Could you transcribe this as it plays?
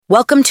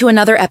Welcome to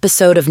another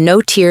episode of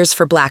No Tears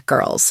for Black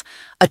Girls,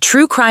 a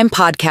true crime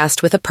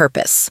podcast with a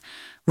purpose.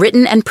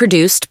 Written and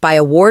produced by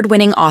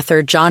award-winning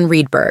author John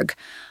Reedberg.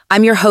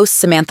 I'm your host,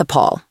 Samantha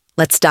Paul.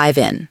 Let's dive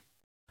in.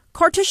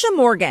 Cartisha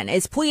Morgan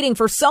is pleading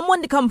for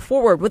someone to come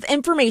forward with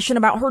information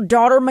about her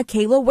daughter,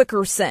 Makayla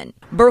Wickerson.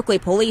 Berkeley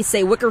police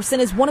say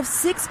Wickerson is one of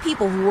 6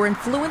 people who were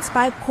influenced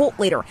by a cult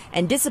leader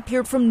and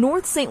disappeared from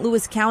North St.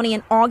 Louis County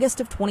in August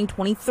of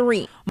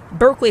 2023.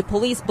 Berkeley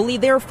police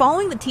believe they are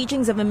following the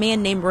teachings of a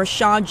man named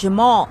Rashad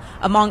Jamal.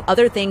 Among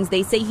other things,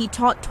 they say he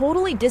taught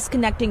totally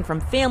disconnecting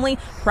from family,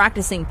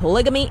 practicing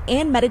polygamy,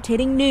 and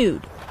meditating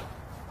nude.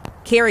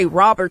 Carrie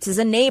Roberts is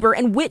a neighbor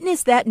and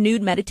witnessed that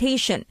nude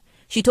meditation.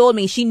 She told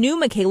me she knew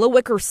Makayla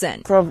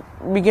Wickerson. From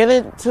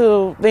beginning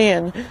to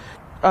then,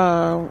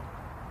 it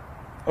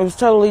was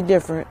totally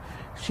different.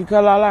 She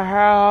cut all her hair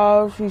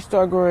off. She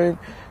started growing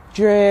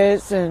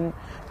dreads, and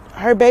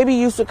her baby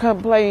used to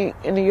come play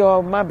in the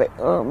yard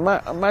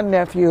with my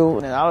nephew.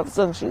 And all of a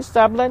sudden, she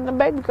stopped letting the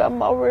baby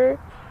come over.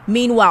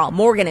 Meanwhile,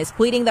 Morgan is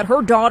pleading that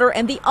her daughter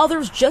and the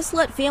others just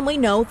let family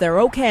know they're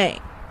okay.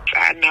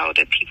 I know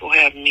that people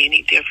have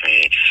many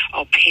different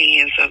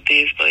opinions of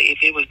this, but if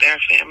it was their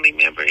family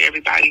member,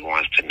 everybody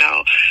wants to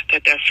know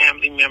that their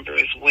family member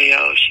is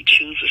well. If she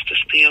chooses to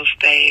still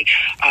stay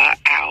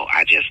out,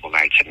 I just would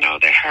like to know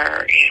that her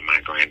and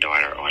my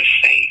granddaughter are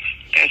safe.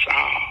 That's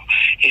all.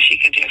 If she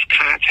can just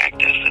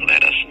contact us and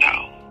let us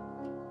know.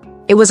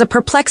 It was a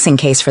perplexing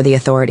case for the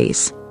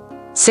authorities.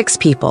 6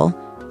 people,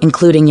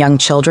 including young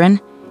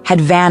children,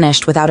 had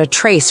vanished without a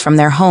trace from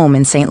their home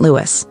in St.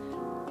 Louis.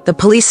 The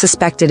police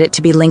suspected it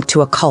to be linked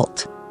to a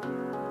cult.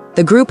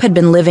 The group had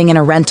been living in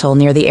a rental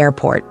near the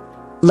airport,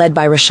 led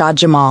by Rashad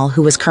Jamal,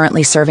 who was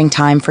currently serving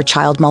time for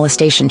child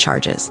molestation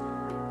charges.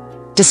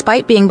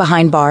 Despite being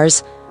behind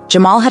bars,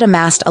 Jamal had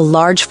amassed a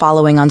large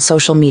following on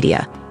social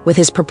media with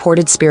his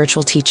purported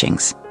spiritual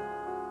teachings.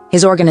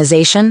 His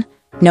organization,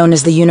 known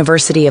as the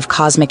University of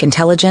Cosmic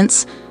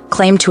Intelligence,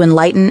 claimed to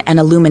enlighten and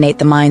illuminate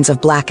the minds of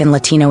Black and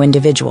Latino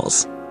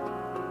individuals.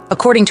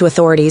 According to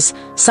authorities,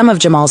 some of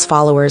Jamal's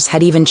followers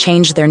had even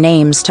changed their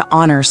names to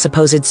honor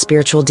supposed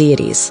spiritual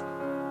deities.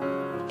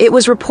 It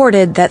was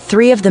reported that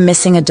 3 of the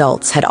missing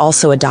adults had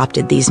also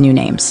adopted these new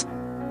names.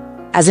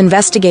 As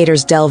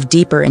investigators delved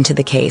deeper into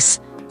the case,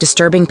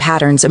 disturbing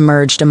patterns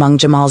emerged among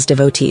Jamal's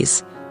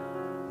devotees.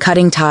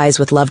 Cutting ties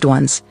with loved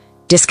ones,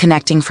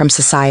 disconnecting from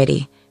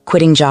society,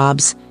 quitting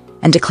jobs,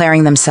 and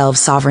declaring themselves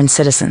sovereign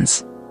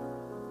citizens.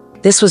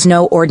 This was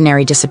no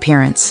ordinary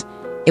disappearance.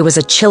 It was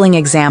a chilling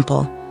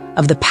example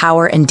of the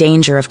power and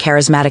danger of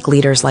charismatic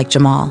leaders like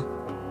Jamal.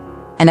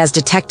 And as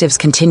detectives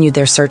continued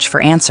their search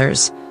for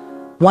answers,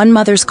 one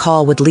mother's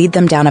call would lead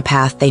them down a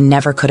path they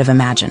never could have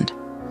imagined.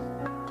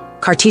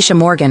 Cartisha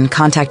Morgan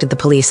contacted the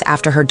police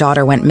after her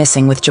daughter went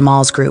missing with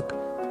Jamal's group.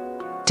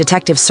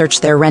 Detectives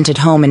searched their rented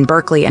home in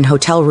Berkeley and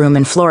hotel room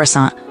in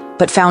Florissant,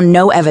 but found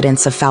no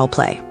evidence of foul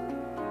play.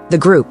 The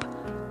group,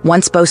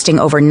 once boasting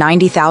over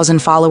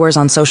 90,000 followers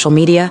on social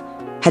media,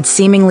 had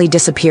seemingly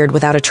disappeared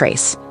without a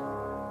trace.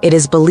 It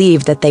is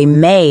believed that they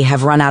may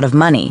have run out of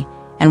money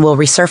and will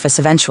resurface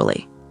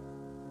eventually.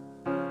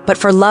 But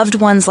for loved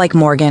ones like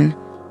Morgan,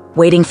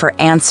 waiting for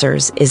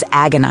answers is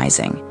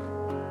agonizing,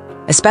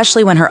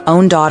 especially when her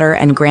own daughter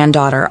and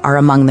granddaughter are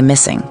among the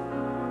missing.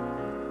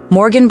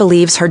 Morgan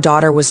believes her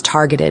daughter was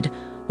targeted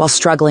while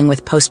struggling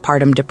with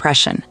postpartum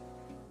depression,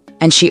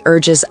 and she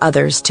urges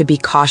others to be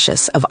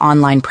cautious of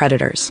online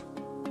predators.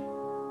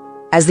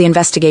 As the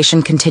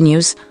investigation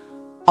continues,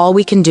 all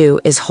we can do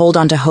is hold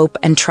on to hope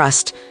and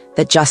trust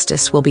that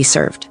justice will be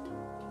served.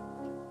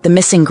 The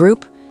missing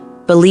group,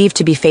 believed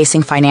to be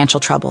facing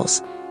financial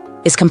troubles,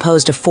 is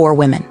composed of 4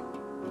 women.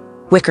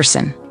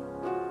 Wickerson,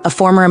 a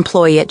former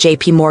employee at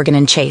J.P. Morgan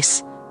and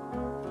Chase.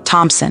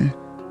 Thompson,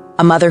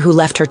 a mother who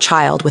left her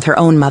child with her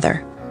own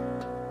mother.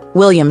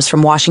 Williams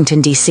from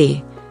Washington,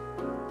 D.C.,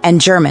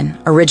 and German,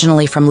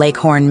 originally from Lake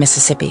Horn,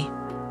 Mississippi.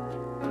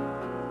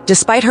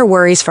 Despite her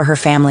worries for her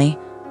family,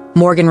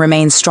 Morgan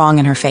remains strong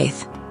in her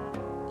faith.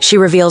 She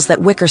reveals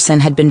that Wickerson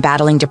had been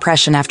battling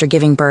depression after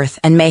giving birth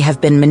and may have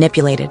been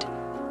manipulated.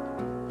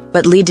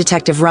 But lead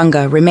detective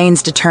Runga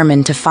remains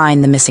determined to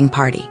find the missing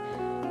party,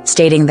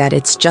 stating that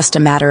it's just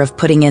a matter of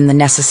putting in the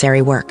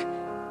necessary work.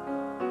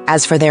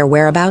 As for their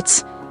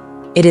whereabouts,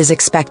 it is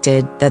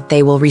expected that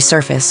they will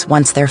resurface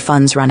once their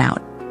funds run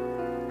out.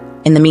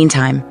 In the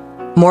meantime,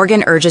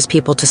 Morgan urges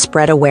people to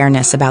spread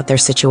awareness about their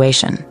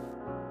situation.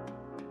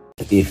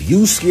 If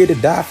you scared to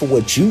die for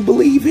what you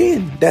believe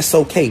in, that's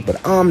okay,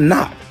 but I'm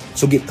not.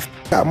 So get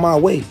the out of my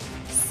way.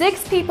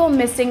 6 people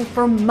missing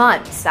for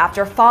months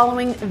after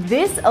following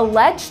this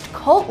alleged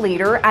cult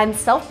leader and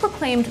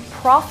self-proclaimed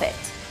prophet.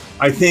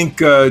 I think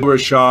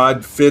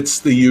Rashad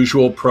fits the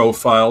usual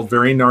profile,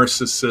 very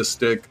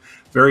narcissistic,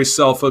 very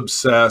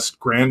self-obsessed,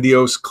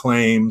 grandiose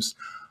claims.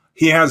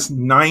 He has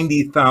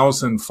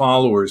 90,000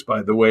 followers,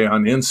 by the way,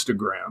 on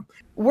Instagram.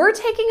 We're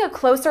taking a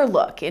closer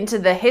look into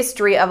the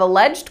history of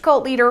alleged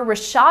cult leader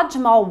Rashad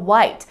Jamal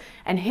White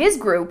and his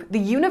group, the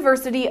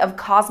University of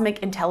Cosmic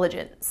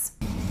Intelligence.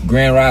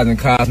 Grand Rising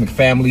Cosmic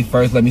Family.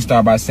 First, let me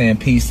start by saying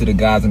peace to the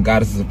gods and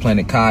goddesses of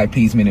planet Kai.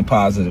 Peace meaning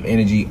positive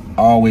energy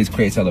always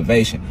creates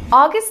elevation.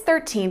 August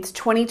 13th,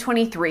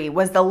 2023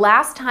 was the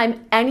last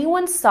time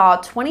anyone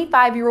saw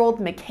 25-year-old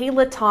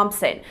Makayla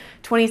Thompson,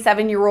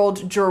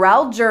 27-year-old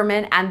Jarrell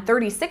German, and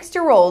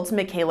 36-year-old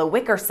Makayla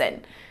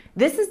Wickerson.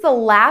 This is the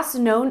last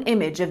known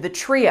image of the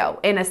trio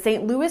in a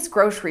St. Louis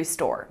grocery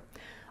store.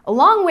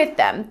 Along with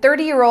them,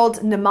 30-year-old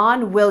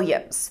Naman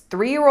Williams,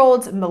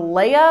 3-year-old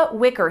Malaiyah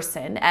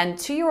Wickerson, and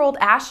 2-year-old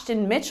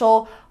Ashton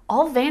Mitchell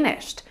all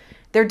vanished.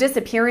 Their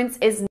disappearance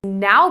is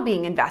now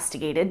being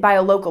investigated by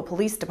a local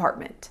police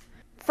department.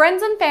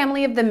 Friends and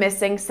family of the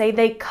missing say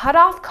they cut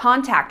off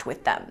contact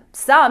with them,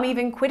 some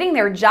even quitting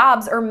their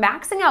jobs or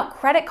maxing out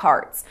credit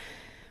cards.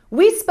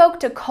 We spoke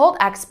to cult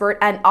expert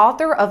and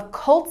author of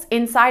Cults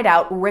Inside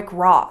Out, Rick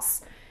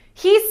Ross.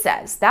 He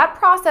says that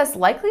process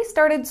likely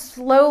started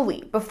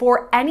slowly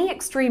before any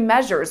extreme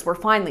measures were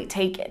finally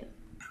taken.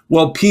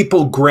 Well,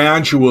 people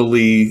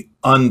gradually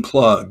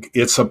unplug.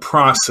 It's a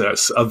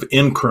process of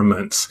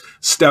increments,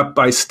 step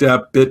by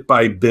step, bit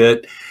by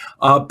bit.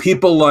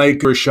 People like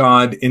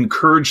Rashad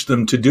encourage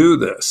them to do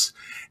this.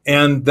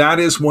 And that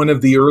is one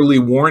of the early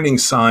warning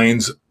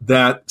signs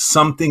that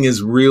something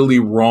is really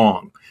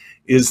wrong,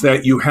 is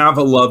that you have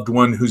a loved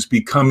one who's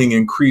becoming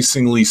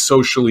increasingly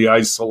socially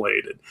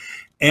isolated.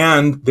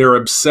 And they're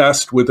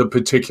obsessed with a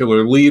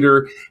particular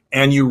leader,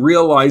 and you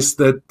realize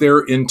that their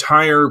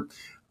entire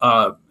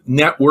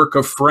network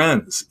of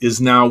friends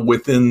is now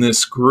within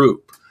this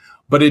group.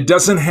 But it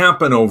doesn't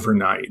happen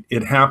overnight.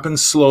 It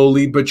happens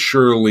slowly but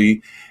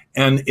surely.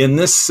 And in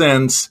this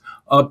sense,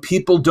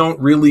 people don't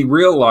really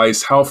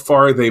realize how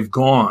far they've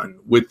gone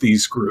with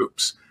these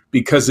groups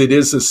because it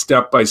is a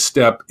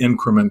step-by-step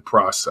increment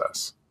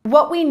process.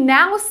 What we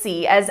now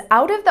see as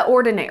out of the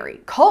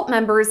ordinary, cult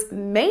members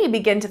may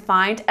begin to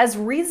find as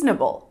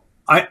reasonable.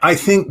 I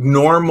think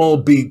normal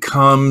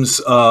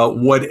becomes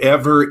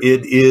whatever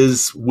it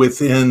is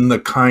within the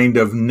kind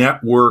of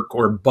network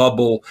or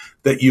bubble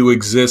that you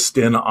exist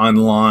in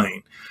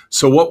online.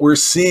 So what we're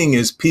seeing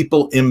is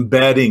people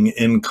embedding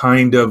in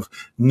kind of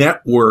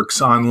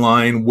networks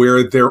online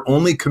where they're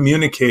only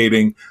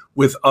communicating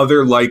with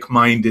other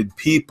like-minded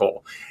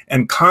people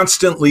and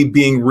constantly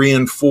being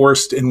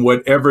reinforced in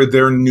whatever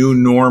their new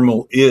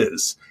normal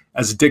is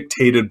as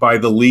dictated by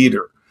the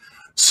leader.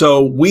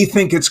 So we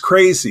think it's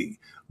crazy,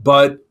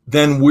 but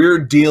then we're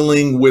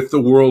dealing with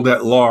the world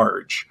at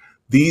large.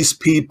 These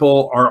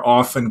people are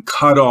often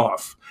cut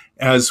off,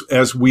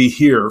 as we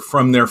hear,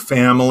 from their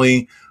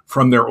family,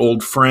 from their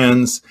old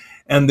friends,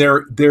 and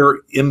they're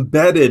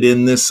embedded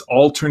in this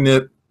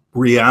alternate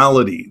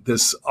reality,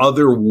 this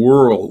other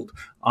world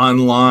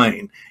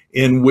online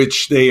in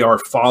which they are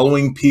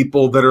following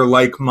people that are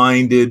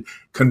like-minded,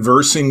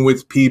 conversing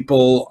with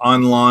people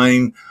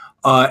online,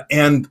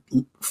 and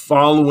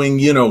following,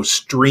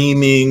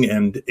 streaming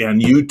and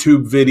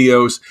YouTube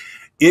videos.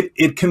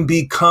 It can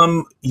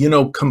become,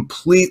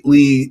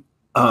 completely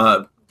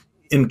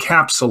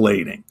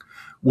encapsulating,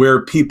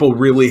 where people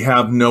really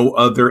have no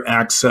other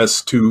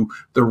access to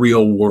the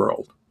real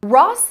world.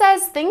 Ross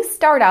says things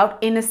start out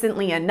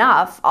innocently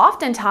enough,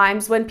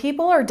 oftentimes when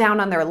people are down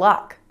on their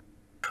luck.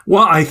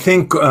 Well, I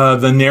think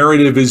the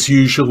narrative is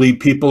usually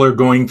people are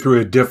going through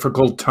a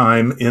difficult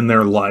time in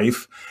their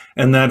life,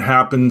 and that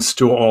happens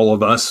to all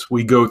of us.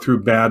 We go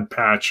through bad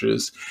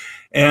patches,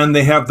 and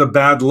they have the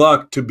bad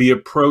luck to be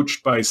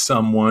approached by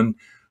someone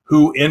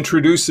who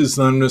introduces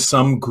them to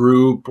some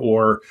group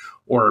or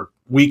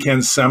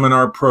weekend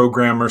seminar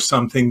program or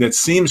something that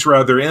seems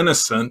rather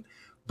innocent,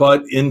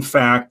 but in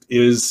fact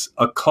is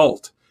a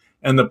cult.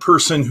 And the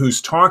person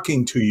who's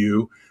talking to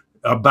you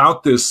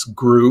about this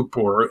group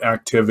or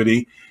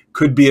activity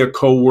could be a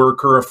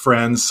coworker, a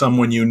friend,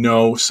 someone you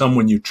know,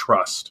 someone you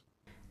trust.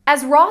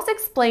 As Ross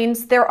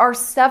explains, there are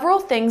several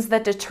things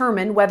that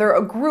determine whether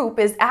a group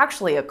is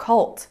actually a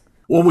cult.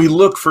 Well, we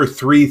look for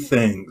three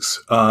things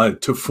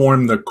to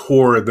form the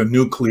core, the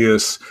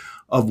nucleus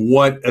of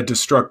what a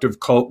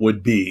destructive cult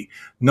would be.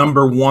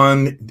 Number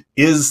one,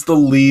 is the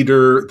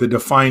leader the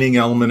defining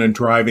element and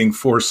driving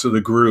force of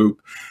the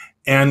group?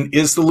 And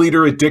is the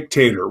leader a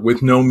dictator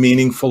with no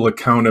meaningful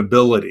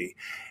accountability?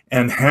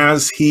 And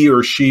has he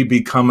or she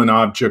become an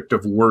object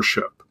of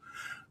worship?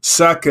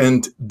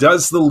 Second,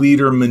 does the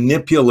leader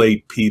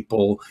manipulate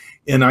people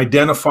in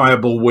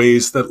identifiable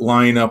ways that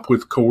line up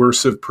with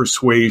coercive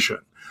persuasion?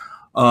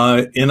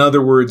 In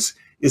other words,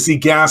 is he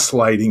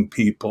gaslighting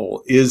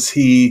people? Is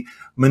he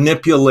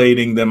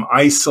manipulating them,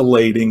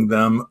 isolating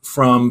them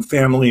from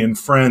family and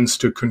friends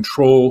to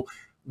control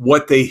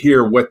what they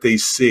hear, what they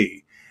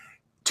see,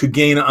 to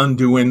gain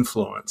undue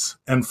influence?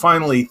 And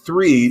finally,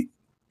 three,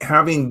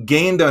 having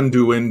gained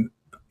undue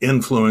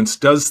influence,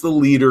 does the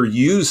leader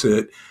use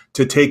it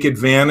to take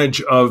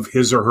advantage of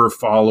his or her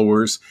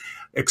followers,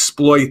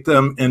 exploit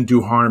them, and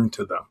do harm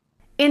to them?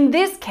 In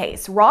this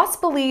case, Ross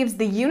believes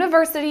the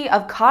University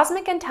of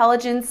Cosmic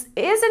Intelligence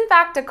is in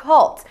fact a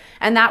cult,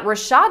 and that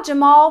Rashad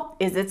Jamal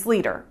is its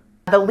leader.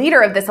 The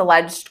leader of this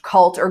alleged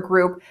cult or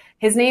group,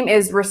 his name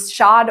is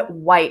Rashad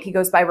White. He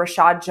goes by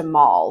Rashad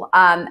Jamal.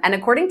 And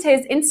according to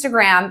his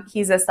Instagram,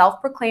 he's a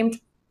self-proclaimed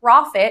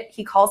prophet.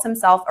 He calls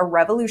himself a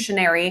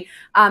revolutionary,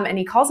 and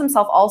he calls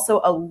himself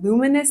also a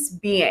luminous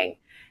being.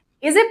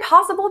 Is it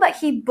possible that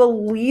he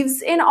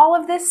believes in all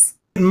of this?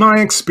 In my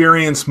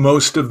experience,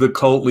 most of the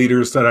cult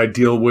leaders that I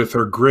deal with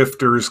are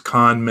grifters,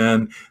 con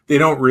men. They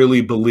don't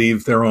really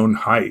believe their own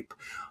hype.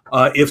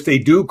 If they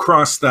do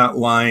cross that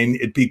line,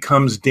 it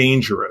becomes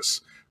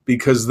dangerous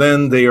because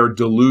then they are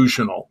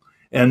delusional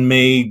and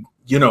may,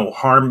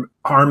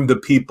 harm the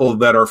people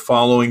that are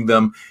following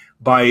them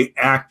by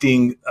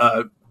acting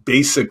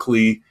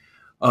basically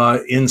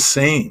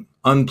insane,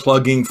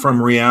 unplugging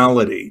from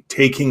reality,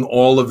 taking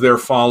all of their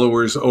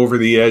followers over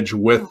the edge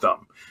with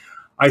them.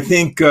 I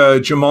think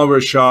Jamal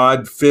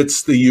Rashad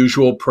fits the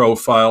usual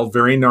profile,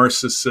 very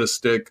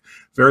narcissistic,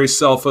 very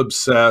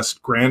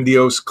self-obsessed,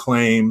 grandiose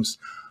claims.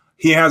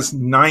 He has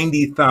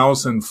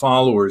 90,000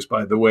 followers,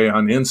 by the way,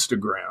 on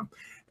Instagram.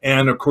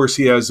 And of course,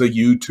 he has a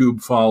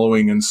YouTube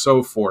following and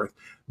so forth.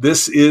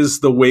 This is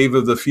the wave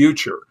of the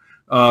future.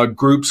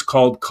 Groups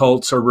called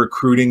cults are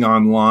recruiting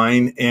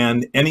online,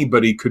 and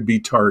anybody could be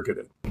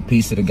targeted.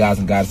 Peace to the gods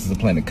and goddesses of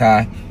planet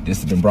Kai.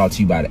 This has been brought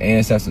to you by the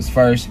ancestors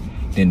first,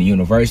 then the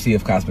University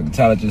of Cosmic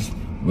Intelligence.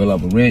 Real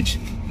up a wrench,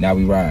 now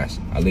we rise.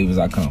 I leave as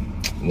I come.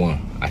 One,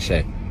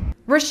 Ashe.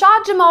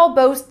 Rashad Jamal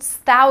boasts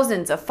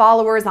thousands of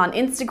followers on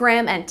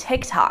Instagram and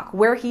TikTok,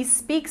 where he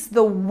speaks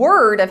the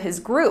word of his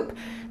group.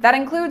 That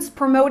includes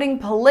promoting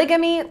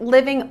polygamy,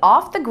 living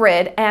off the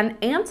grid, and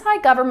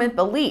anti-government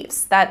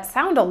beliefs that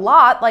sound a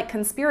lot like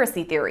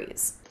conspiracy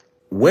theories.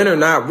 Winner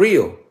not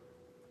real.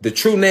 The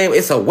true name,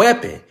 it's a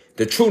weapon.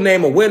 The true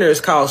name of winner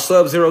is called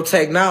Sub-Zero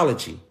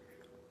technology.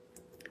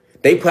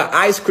 They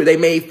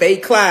made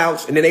fake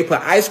clouds, and then they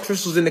put ice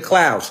crystals in the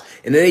clouds.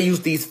 And then they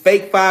use these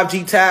fake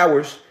 5G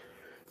towers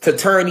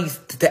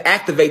to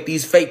activate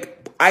these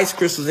fake ice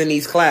crystals in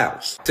these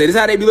clouds. So this is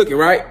how they be looking,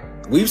 right?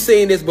 We've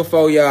seen this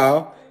before,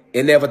 y'all,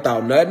 and never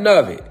thought nothing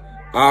of it.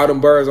 All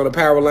them birds on the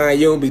power line,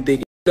 you don't be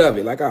thinking of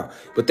it,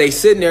 but they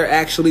sitting there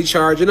actually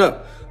charging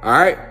up. All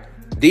right,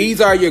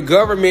 these are your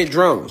government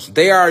drones.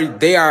 They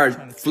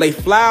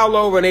fly all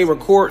over and they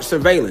record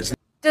surveillance.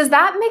 Does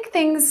that make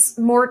things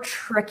more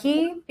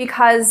tricky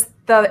because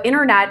the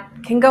internet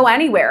can go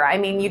anywhere? I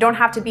mean, you don't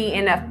have to be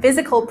in a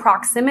physical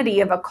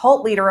proximity of a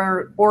cult leader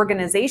or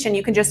organization.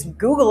 You can just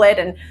Google it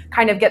and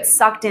kind of get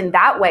sucked in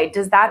that way.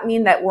 Does that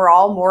mean that we're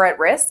all more at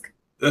risk?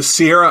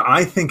 Sierra,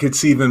 I think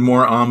it's even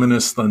more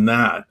ominous than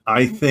that.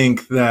 I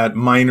think that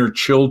minor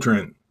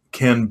children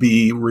can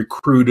be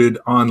recruited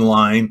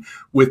online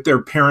with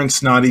their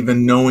parents not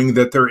even knowing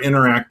that they're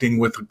interacting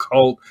with a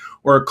cult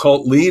or a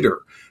cult leader.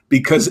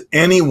 Because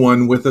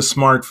anyone with a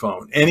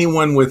smartphone,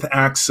 anyone with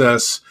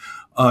access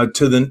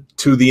to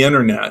the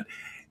internet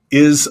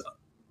is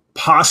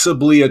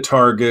possibly a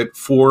target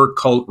for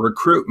cult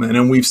recruitment.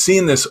 And we've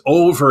seen this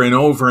over and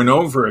over and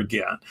over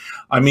again.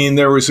 I mean,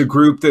 there was a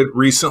group that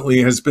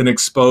recently has been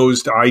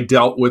exposed. I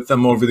dealt with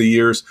them over the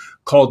years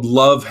called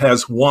Love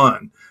Has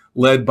Won,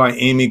 led by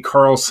Amy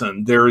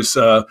Carlson. There's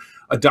a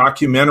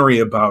documentary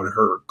about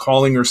her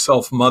calling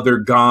herself Mother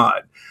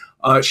God.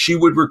 She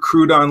would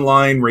recruit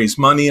online, raise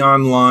money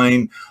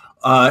online,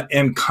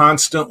 and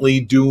constantly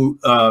do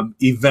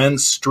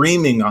events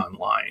streaming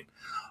online.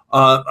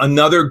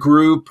 Another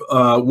group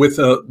with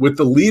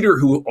the leader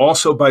who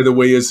also, by the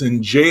way, is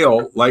in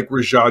jail, like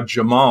Rashad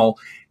Jamal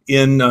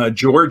in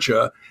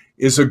Georgia,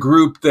 is a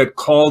group that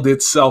called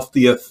itself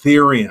the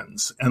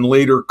Ethereans and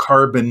later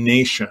Carbon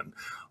Nation,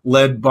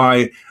 led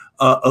by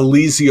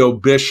Elizio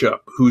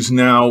Bishop, who's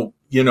now,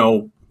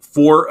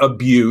 for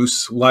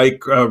abuse, like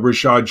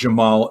Rashad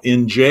Jamal,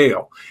 in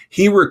jail.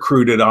 He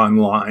recruited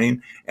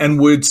online and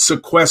would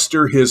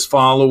sequester his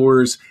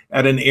followers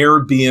at an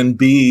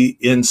Airbnb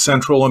in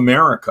Central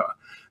America.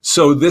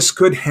 So this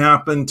could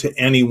happen to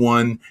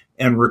anyone,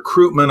 and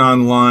recruitment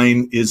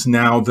online is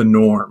now the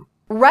norm.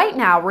 Right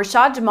now,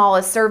 Rashad Jamal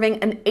is serving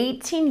an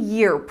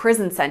 18-year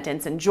prison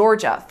sentence in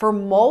Georgia for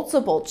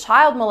multiple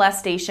child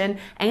molestation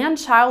and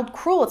child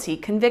cruelty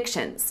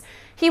convictions.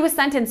 He was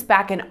sentenced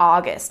back in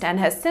August and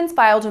has since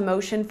filed a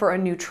motion for a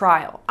new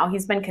trial. Now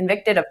he's been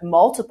convicted of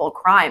multiple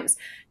crimes.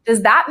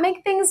 Does that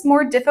make things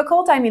more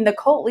difficult? I mean, the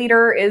cult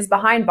leader is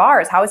behind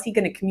bars. How is he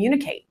going to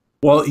communicate?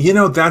 Well,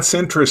 that's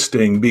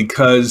interesting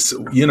because,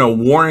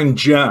 Warren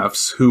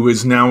Jeffs, who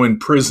is now in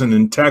prison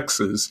in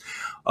Texas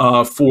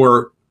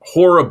for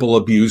horrible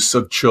abuse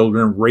of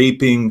children,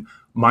 raping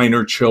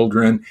minor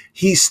children,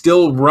 he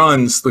still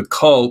runs the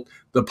cult,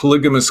 the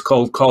polygamous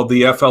cult called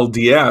the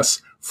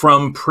FLDS,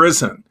 from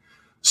prison.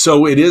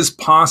 So it is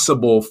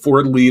possible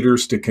for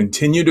leaders to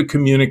continue to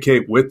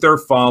communicate with their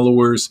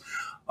followers,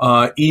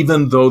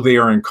 even though they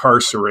are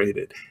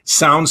incarcerated.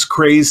 Sounds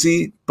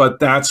crazy, but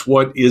that's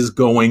what is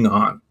going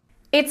on.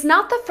 It's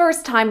not the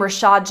first time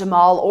Rashad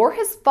Jamal or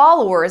his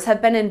followers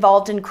have been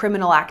involved in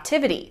criminal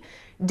activity.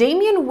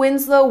 Damian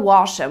Winslow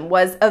Washam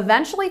was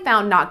eventually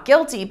found not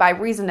guilty by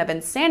reason of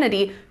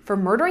insanity for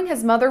murdering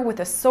his mother with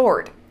a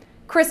sword.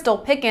 Crystal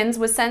Pickens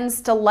was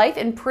sentenced to life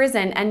in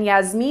prison, and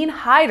Yasmin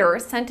Hyder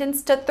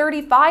sentenced to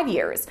 35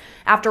 years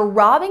after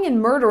robbing and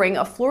murdering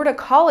a Florida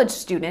college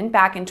student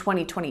back in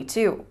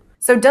 2022.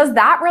 So does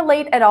that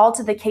relate at all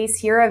to the case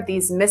here of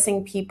these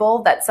missing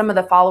people, that some of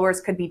the followers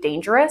could be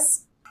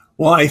dangerous?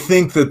 Well, I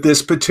think that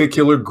this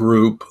particular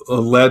group,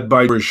 led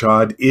by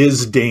Rashad,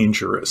 is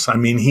dangerous. I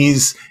mean,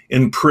 he's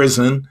in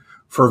prison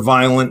for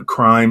violent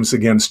crimes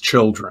against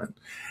children.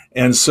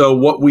 And so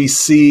what we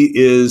see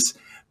is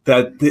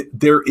that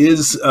there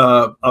is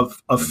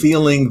a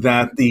feeling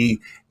that the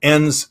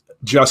ends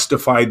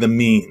justify the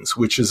means,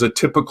 which is a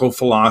typical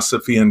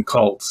philosophy in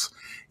cults.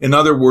 In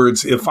other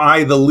words, if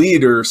I, the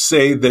leader,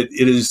 say that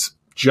it is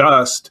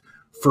just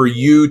for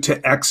you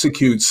to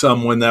execute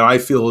someone that I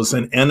feel is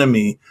an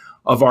enemy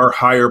of our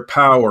higher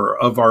power,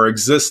 of our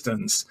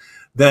existence,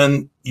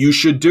 then you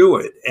should do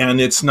it. And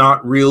it's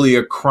not really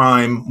a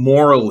crime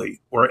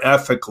morally or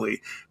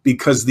ethically,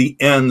 because the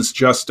ends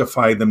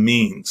justify the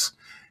means.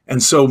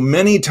 And so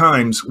many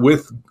times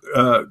with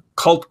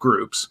cult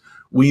groups,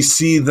 we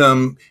see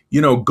them,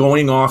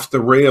 going off the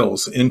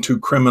rails into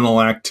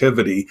criminal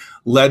activity,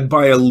 led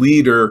by a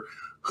leader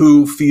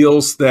who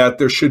feels that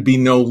there should be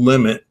no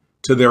limit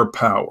to their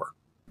power.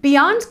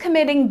 Beyond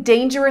committing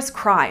dangerous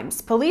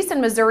crimes, police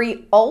in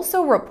Missouri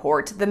also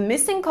report the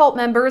missing cult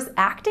members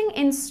acting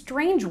in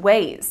strange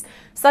ways,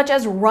 such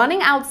as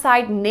running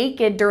outside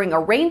naked during a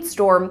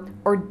rainstorm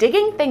or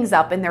digging things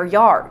up in their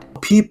yard.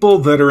 People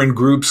that are in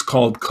groups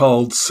called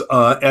cults,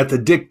 at the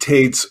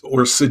dictates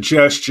or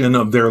suggestion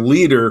of their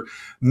leader,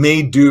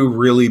 may do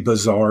really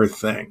bizarre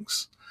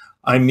things.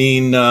 I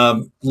mean,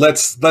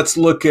 let's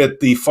look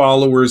at the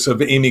followers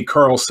of Amy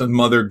Carlson,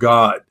 Mother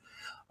God.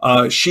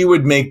 She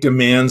would make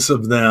demands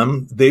of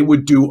them. They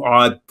would do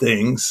odd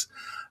things.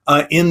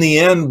 In the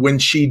end, when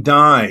she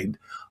died,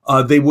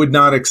 they would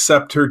not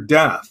accept her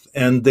death,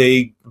 and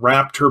they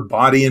wrapped her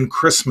body in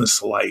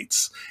Christmas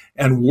lights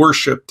and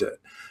worshiped it.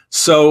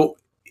 So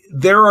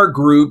there are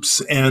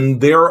groups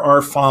and there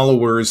are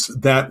followers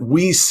that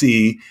we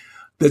see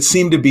that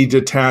seem to be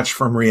detached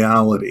from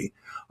reality.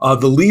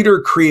 The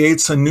leader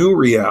creates a new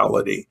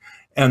reality,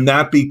 and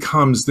that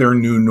becomes their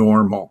new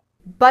normal.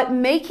 But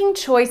making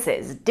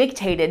choices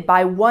dictated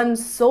by one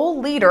sole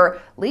leader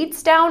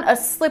leads down a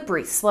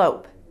slippery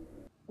slope.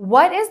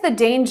 What is the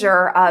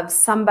danger of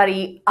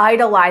somebody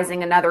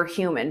idolizing another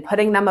human,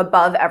 putting them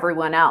above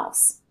everyone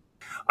else?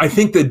 I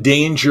think the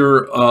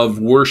danger of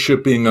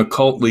worshiping a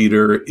cult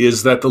leader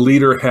is that the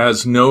leader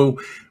has no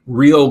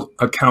real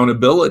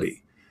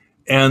accountability,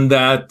 and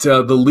that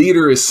the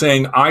leader is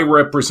saying, I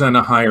represent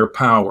a higher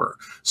power.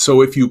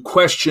 So if you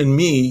question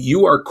me,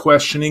 you are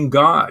questioning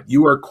God.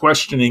 You are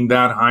questioning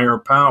that higher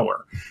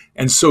power.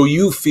 And so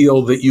you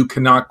feel that you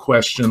cannot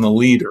question the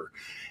leader.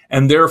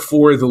 And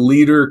therefore, the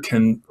leader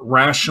can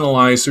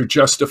rationalize or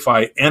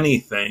justify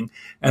anything,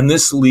 and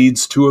this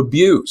leads to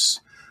abuse.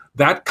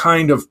 That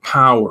kind of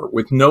power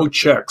with no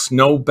checks,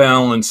 no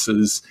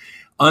balances,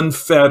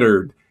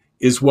 unfettered,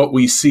 is what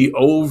we see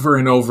over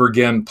and over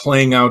again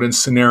playing out in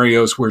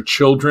scenarios where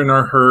children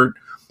are hurt,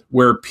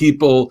 where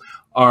people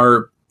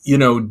are,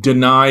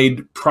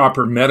 denied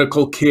proper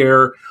medical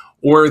care,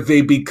 or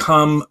they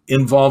become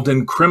involved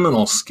in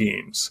criminal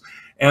schemes.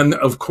 And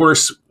of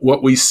course,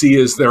 what we see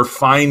is their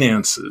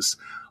finances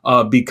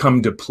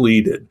become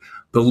depleted.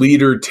 The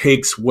leader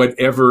takes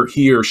whatever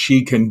he or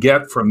she can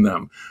get from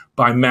them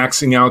by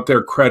maxing out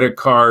their credit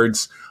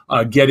cards,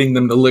 getting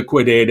them to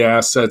liquidate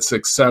assets,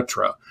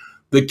 etc.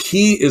 The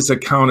key is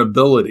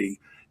accountability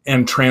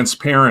and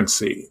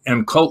transparency,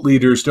 and cult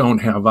leaders don't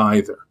have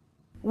either.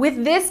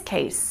 With this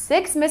case,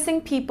 6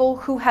 missing people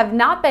who have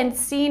not been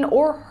seen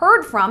or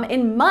heard from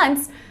in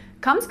months,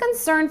 comes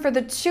concern for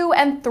the 2-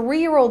 and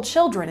 3-year-old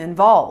children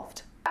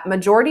involved.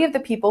 Majority of the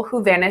people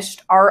who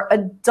vanished are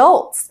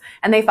adults,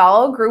 and they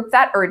follow a group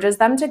that urges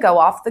them to go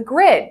off the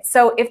grid.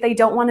 So if they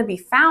don't want to be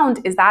found,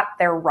 is that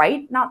their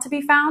right not to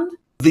be found?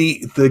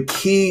 The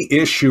key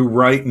issue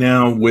right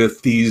now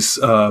with these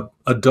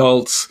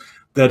adults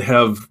that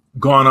have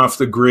gone off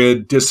the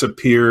grid,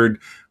 disappeared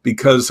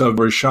because of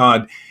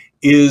Rashad,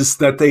 is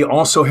that they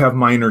also have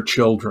minor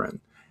children.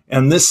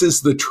 And this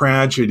is the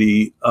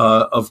tragedy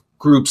of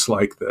groups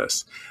like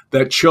this,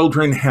 that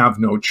children have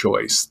no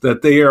choice,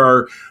 that they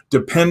are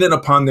dependent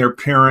upon their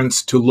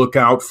parents to look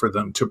out for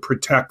them, to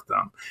protect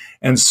them.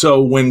 And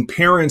so when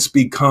parents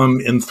become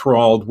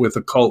enthralled with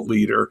a cult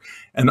leader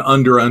and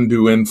under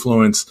undue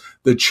influence,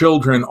 the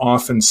children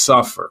often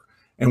suffer.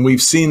 And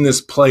we've seen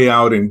this play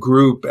out in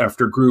group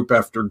after group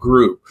after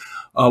group.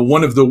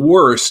 One of the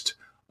worst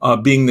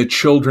being the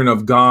children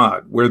of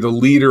God, where the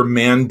leader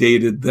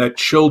mandated that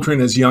children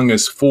as young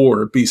as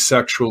 4 be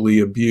sexually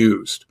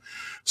abused.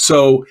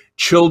 So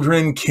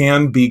children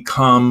can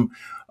become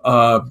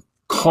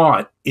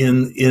caught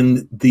in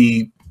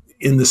the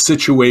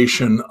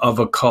situation of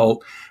a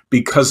cult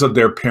because of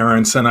their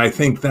parents. And I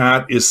think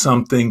that is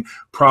something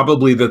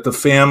probably that the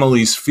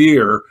families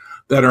fear,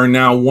 that are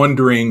now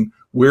wondering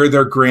where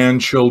their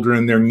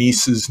grandchildren, their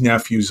nieces,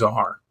 nephews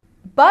are.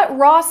 But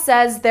Ross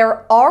says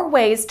there are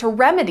ways to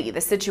remedy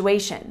the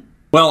situation.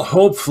 Well,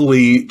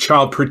 hopefully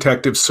Child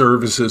Protective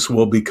Services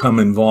will become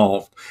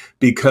involved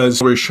because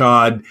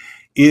Rashad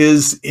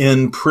is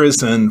in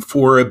prison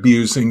for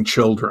abusing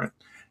children.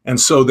 And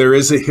so there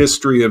is a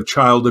history of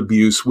child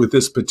abuse with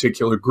this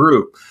particular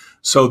group.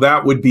 So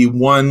that would be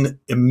one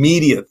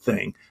immediate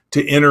thing,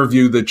 to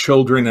interview the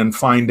children and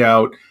find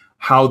out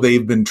how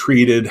they've been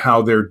treated,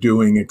 how they're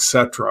doing,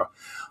 etc.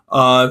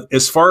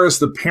 As far as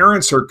the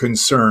parents are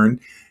concerned,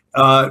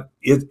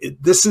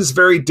 this is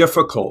very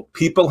difficult.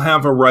 People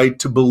have a right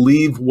to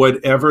believe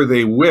whatever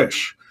they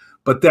wish,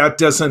 but that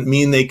doesn't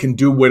mean they can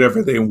do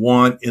whatever they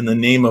want in the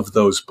name of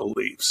those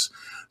beliefs.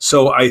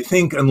 So I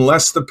think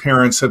unless the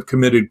parents have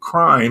committed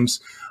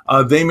crimes,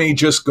 they may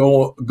just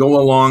go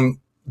along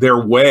their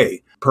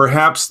way.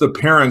 Perhaps the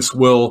parents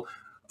will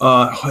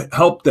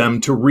help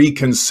them to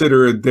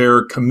reconsider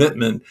their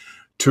commitment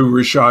to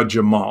Rashad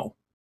Jamal.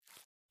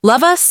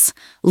 Love us?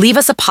 Leave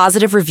us a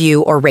positive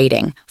review or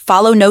rating.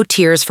 Follow No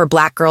Tears for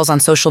Black Girls on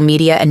social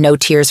media and No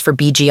Tears for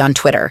BG on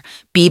Twitter.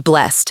 Be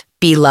blessed.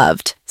 Be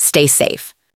loved. Stay safe.